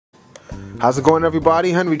How's it going,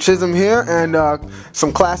 everybody? Henry Chisholm here, and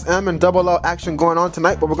some Class M and Double L action going on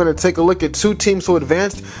tonight, but we're going to take a look at two teams who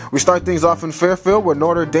advanced. We start things off in Fairfield, where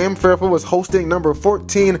Notre Dame-Fairfield was hosting number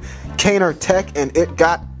 14, Kaynor Tech, and it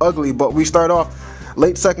got ugly. But we start off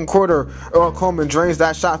late second quarter. Earl Coleman drains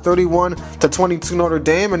that shot, 31-22 Notre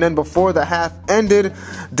Dame, and then before the half ended,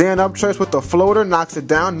 Dan Upchurch with the floater knocks it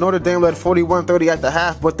down. Notre Dame led 41-30 at the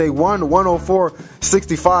half, but they won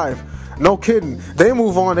 104-65. No kidding. They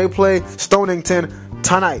move on. They play Stonington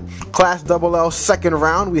tonight. Class Double L second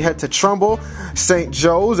round. We head to Trumbull, St.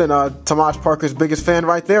 Joe's, and Tamaj Parker's biggest fan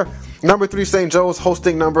right there. Number 3 St. Joe's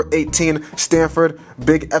hosting number 18 Stamford.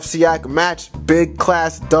 Big FCAC match. Big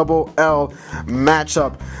Class Double L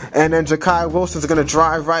matchup. And then Ja'Kai Wilson's going to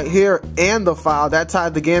drive right here and the foul. That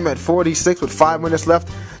tied the game at 46 with 5 minutes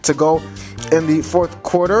left to go in the fourth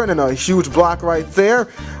quarter. And then a huge block right there.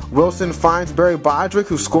 Wilson finds Barry Bodrick,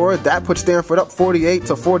 who scored. That puts Stamford up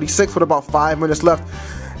 48-46 with about 5 minutes left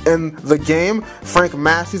in the game. Frank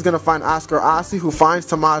Massey's going to find Oscar Ossie, who finds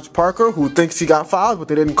Tamaj Parker, who thinks he got fouled, but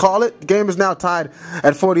they didn't call it. The game is now tied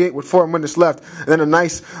at 48 with 4 minutes left. And then a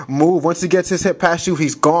nice move. Once he gets his hit past you,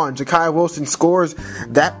 he's gone. Ja'Kai Wilson scores.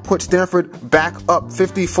 That puts Stamford back up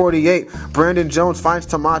 50-48. Brandon Jones finds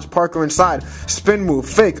Tamaj Parker inside. Spin move,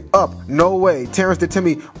 fake, up, no way. Terrence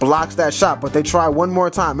DeTimmy blocks that shot, but they try one more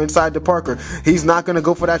time inside to Parker. He's not going to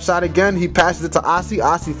go for that shot again. He passes it to Ossie.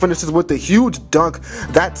 Ossie finishes with the huge dunk.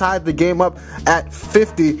 That tied the game up at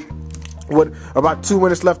 50 with about 2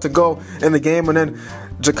 minutes left to go in the game. And then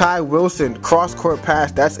Ja'Kai Wilson, cross-court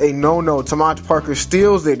pass, that's a no-no. Tamaj Parker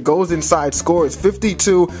steals it, goes inside, scores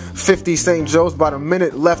 52-50 St. Joe's, about a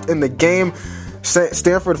minute left in the game.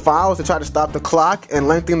 Stamford fouls to try to stop the clock and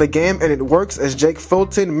lengthen the game, and it works as Jake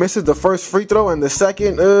Fulton misses the first free throw and the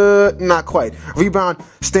second, not quite. Rebound,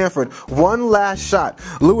 Stamford. One last shot.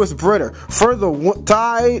 Lewis Britter for the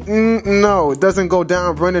tie. No, it doesn't go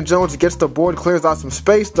down. Brandon Jones gets the board, clears out some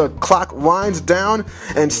space. The clock winds down,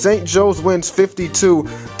 and St. Joe's wins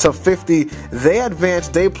 52-50. They advance.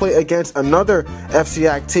 They play against another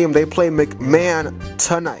FCAC team. They play McMahon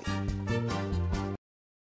tonight.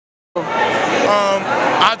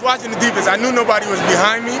 I was watching the defense. I knew nobody was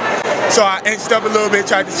behind me, so I inched up a little bit,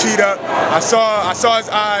 tried to cheat up. I saw his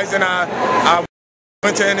eyes, and I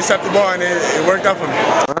went to intercept the ball, and it worked out for me.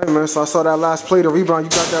 All right, man. So I saw that last play, the rebound.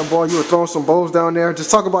 You got that ball. You were throwing some bowls down there. Just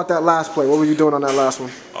talk about that last play. What were you doing on that last one?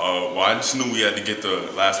 Well, I just knew we had to get the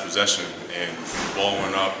last possession, and the ball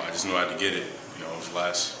went up. I just knew I had to get it. You know, it was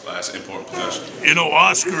last important possession. You know,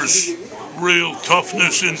 Oscar's real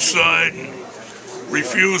toughness inside and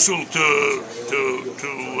refusal to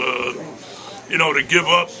give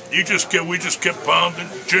up. We just kept pounding.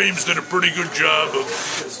 James did a pretty good job of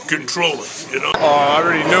controlling, you know. I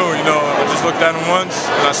already knew, I just looked at him once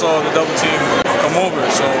and I saw the double team come over,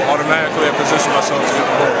 so automatically I positioned myself to get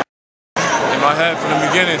the ball. In my head from the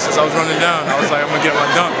beginning, since I was running down, I was like, I'm gonna get my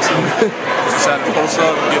dunk. So I just had to post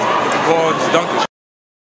up and get the ball and just dunk it.